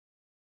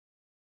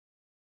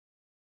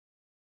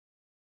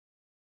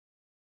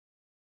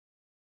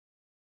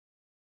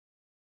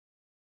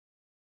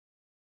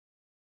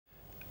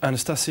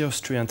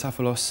Anastasios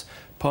Triantafyllos,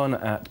 partner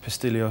at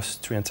Pistiolis,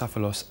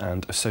 Triantafyllos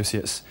and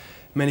Associates.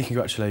 Many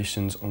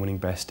congratulations on winning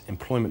Best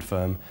Employment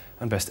Firm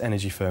and Best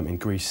Energy Firm in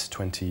Greece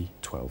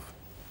 2012.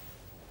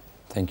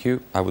 Thank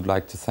you. I would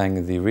like to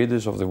thank the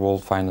readers of the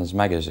World Finance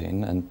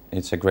magazine, and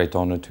it's a great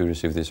honor to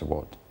receive this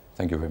award.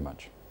 Thank you very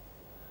much.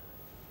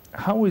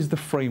 How is the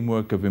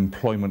framework of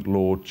employment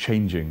law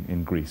changing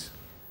in Greece?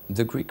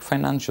 The Greek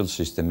financial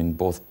system in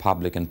both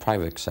public and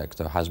private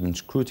sector has been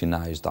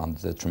scrutinized under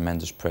the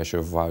tremendous pressure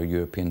of our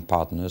European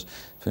partners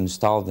to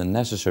install the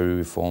necessary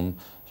reform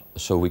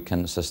so we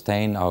can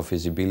sustain our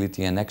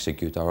feasibility and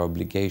execute our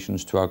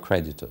obligations to our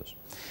creditors.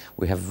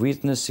 We have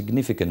witnessed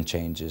significant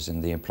changes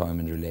in the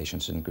employment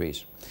relations in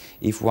Greece.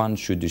 If one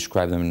should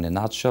describe them in a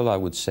nutshell, I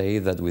would say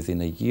that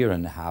within a year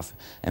and a half,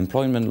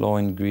 employment law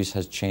in Greece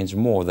has changed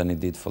more than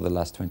it did for the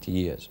last 20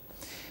 years.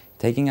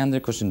 Taking under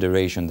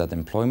consideration that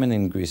employment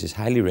in Greece is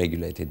highly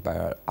regulated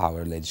by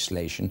our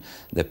legislation,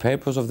 the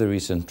purpose of the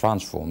recent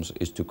transforms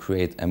is to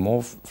create a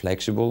more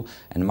flexible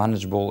and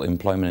manageable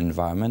employment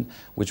environment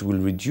which will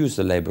reduce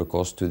the labour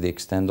cost to the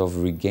extent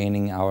of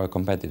regaining our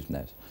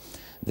competitiveness.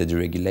 The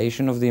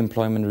deregulation of the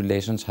employment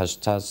relations has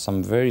touched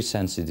some very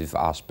sensitive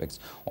aspects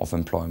of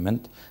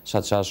employment,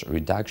 such as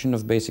reduction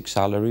of basic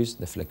salaries,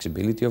 the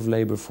flexibility of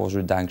labour force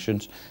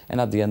reductions,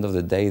 and at the end of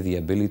the day, the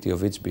ability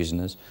of each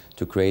business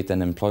to create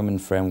an employment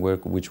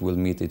framework which will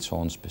meet its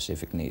own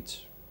specific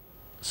needs.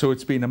 So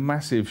it's been a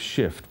massive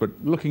shift, but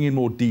looking in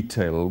more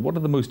detail, what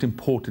are the most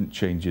important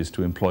changes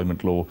to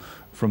employment law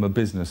from a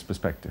business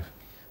perspective?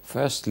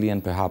 Firstly,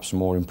 and perhaps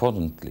more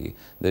importantly,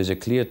 there is a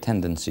clear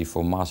tendency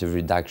for massive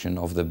reduction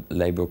of the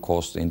labour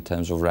cost in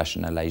terms of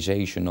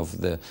rationalization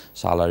of the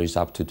salaries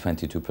up to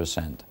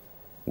 22%.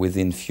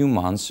 Within few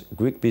months,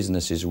 Greek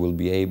businesses will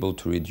be able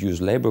to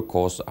reduce labour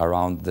costs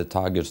around the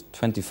target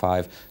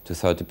 25 to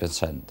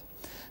 30%.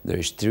 The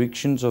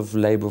restrictions of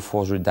labour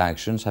force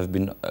reductions have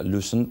been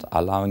loosened,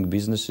 allowing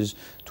businesses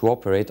to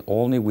operate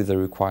only with the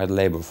required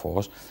labour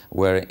force,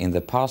 where in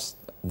the past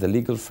the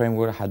legal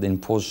framework had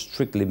imposed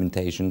strict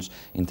limitations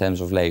in terms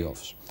of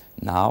layoffs.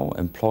 Now,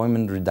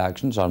 employment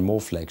reductions are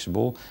more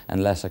flexible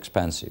and less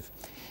expensive.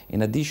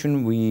 In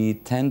addition, we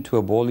tend to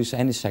abolish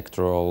any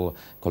sectoral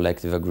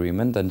collective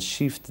agreement and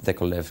shift the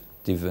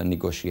collective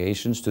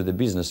negotiations to the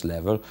business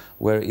level,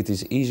 where it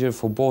is easier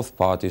for both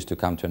parties to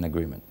come to an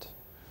agreement.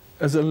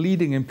 As a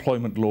leading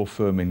employment law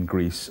firm in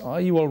Greece,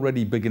 are you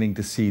already beginning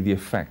to see the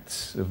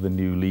effects of the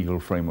new legal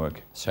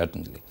framework?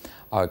 Certainly.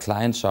 Our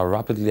clients are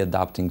rapidly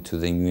adapting to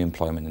the new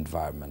employment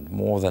environment.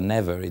 More than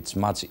ever, it's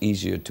much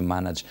easier to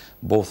manage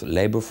both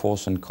labour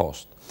force and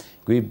cost.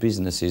 Greek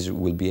businesses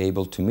will be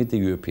able to meet the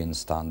European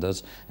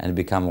standards and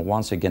become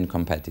once again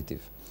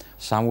competitive.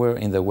 Somewhere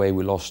in the way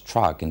we lost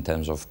track in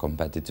terms of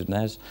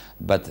competitiveness,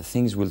 but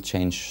things will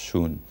change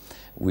soon.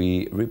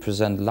 We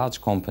represent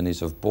large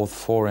companies of both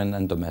foreign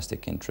and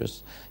domestic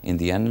interests in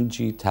the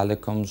energy,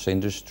 telecoms,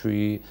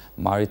 industry,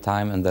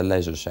 maritime and the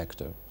leisure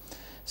sector.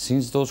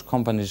 Since those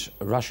companies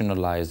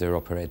rationalize their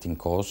operating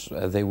costs,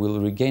 they will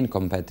regain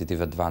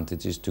competitive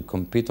advantages to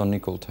compete on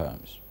equal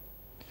terms.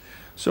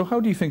 So how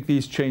do you think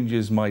these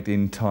changes might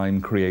in time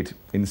create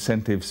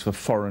incentives for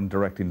foreign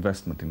direct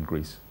investment in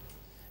Greece?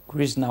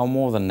 Greece now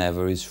more than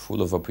ever is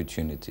full of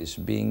opportunities.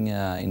 Being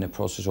in a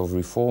process of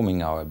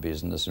reforming our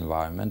business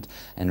environment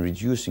and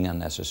reducing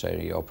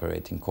unnecessary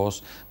operating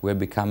costs, we're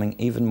becoming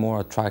even more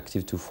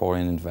attractive to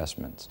foreign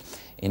investments.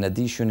 In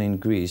addition, in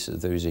Greece,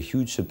 there is a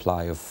huge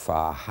supply of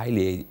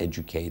highly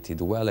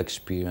educated,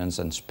 well-experienced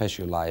and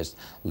specialized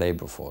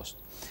labor force.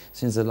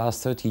 Since the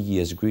last 30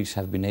 years, Greeks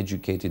have been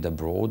educated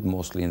abroad,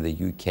 mostly in the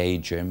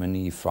UK,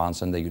 Germany,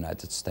 France and the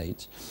United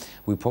States.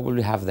 We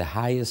probably have the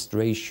highest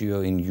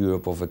ratio in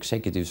Europe of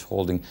executives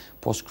holding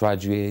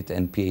postgraduate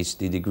and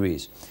PhD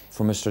degrees.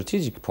 From a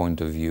strategic point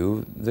of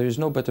view, there is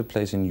no better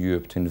place in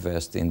Europe to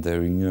invest in the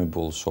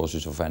renewable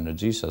sources of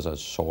energy, such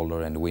as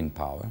solar and wind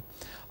power.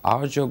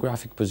 Our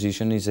geographic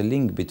position is a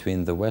link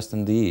between the West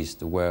and the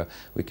East, where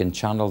we can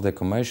channel the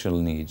commercial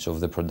needs of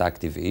the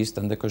productive East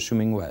and the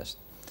consuming West.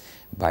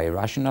 By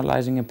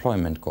rationalizing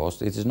employment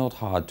costs, it is not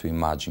hard to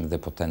imagine the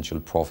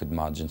potential profit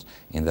margins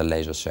in the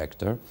leisure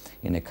sector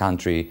in a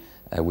country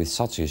with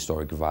such a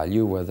historic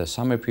value, where the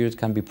summer period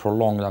can be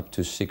prolonged up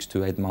to 6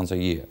 to 8 months a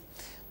year.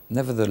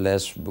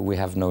 Nevertheless, we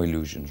have no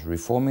illusions.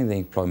 Reforming the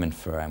employment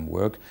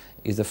framework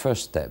is the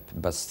first step,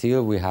 but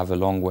still we have a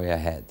long way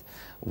ahead.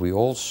 We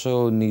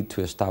also need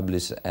to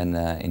establish an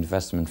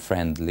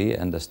investment-friendly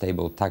and a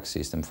stable tax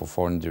system for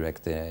foreign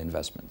direct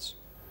investments.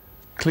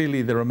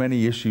 Clearly, there are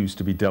many issues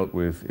to be dealt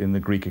with in the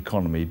Greek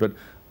economy, but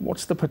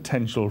what's the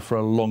potential for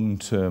a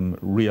long-term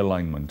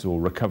realignment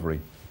or recovery?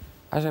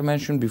 As I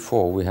mentioned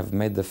before, we have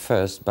made the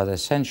first but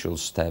essential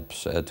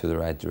steps to the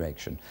right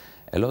direction.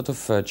 A lot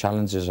of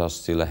challenges are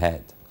still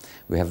ahead.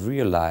 We have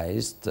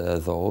realized,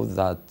 though,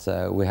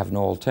 that we have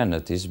no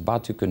alternatives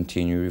but to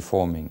continue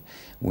reforming.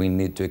 We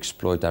need to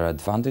exploit our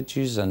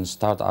advantages and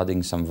start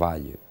adding some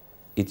value.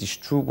 It is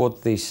true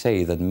what they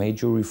say, that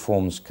major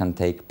reforms can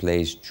take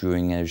place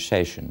during a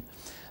recession.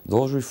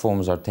 Those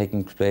reforms are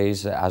taking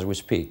place as we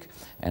speak,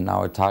 and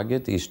our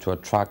target is to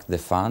attract the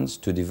funds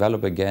to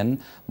develop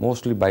again,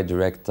 mostly by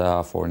direct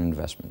foreign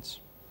investments.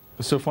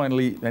 So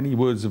finally, any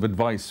words of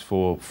advice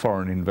for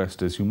foreign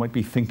investors who might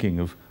be thinking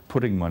of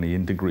putting money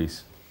into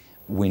Greece?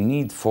 We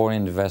need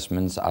foreign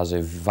investments as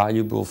a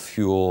valuable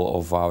fuel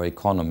of our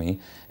economy,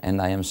 and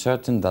I am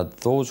certain that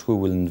those who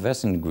will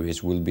invest in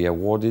Greece will be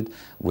awarded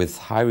with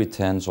high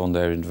returns on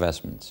their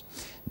investments.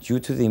 Due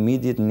to the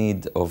immediate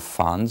need of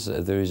funds,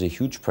 there is a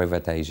huge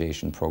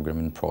privatization program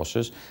in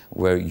process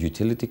where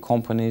utility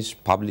companies,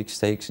 public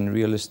stakes in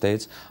real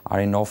estates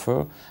are in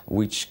offer,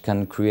 which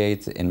can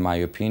create, in my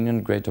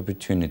opinion, great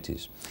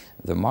opportunities.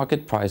 The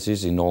market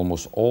prices in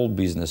almost all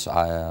business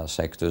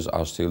sectors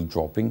are still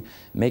dropping,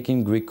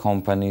 making Greek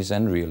companies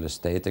and real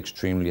estate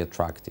extremely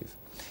attractive.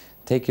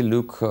 Take a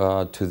look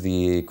to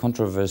the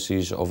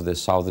controversies of the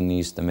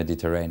southeast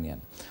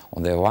Mediterranean.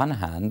 On the one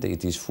hand,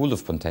 it is full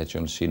of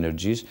potential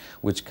synergies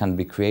which can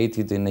be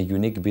created in a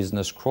unique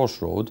business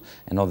crossroad,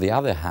 and on the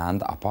other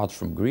hand, apart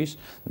from Greece,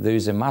 there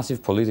is a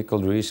massive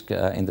political risk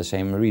in the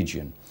same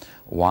region.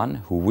 One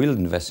who will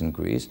invest in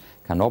Greece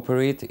can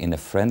operate in a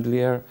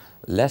friendlier,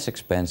 less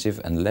expensive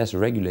and less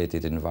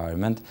regulated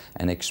environment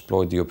and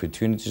exploit the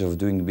opportunities of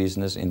doing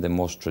business in the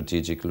most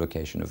strategic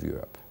location of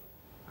Europe.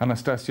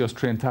 Anastasios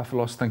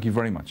Triantafyllos, thank you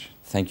very much.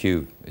 Thank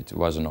you. It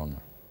was an honor.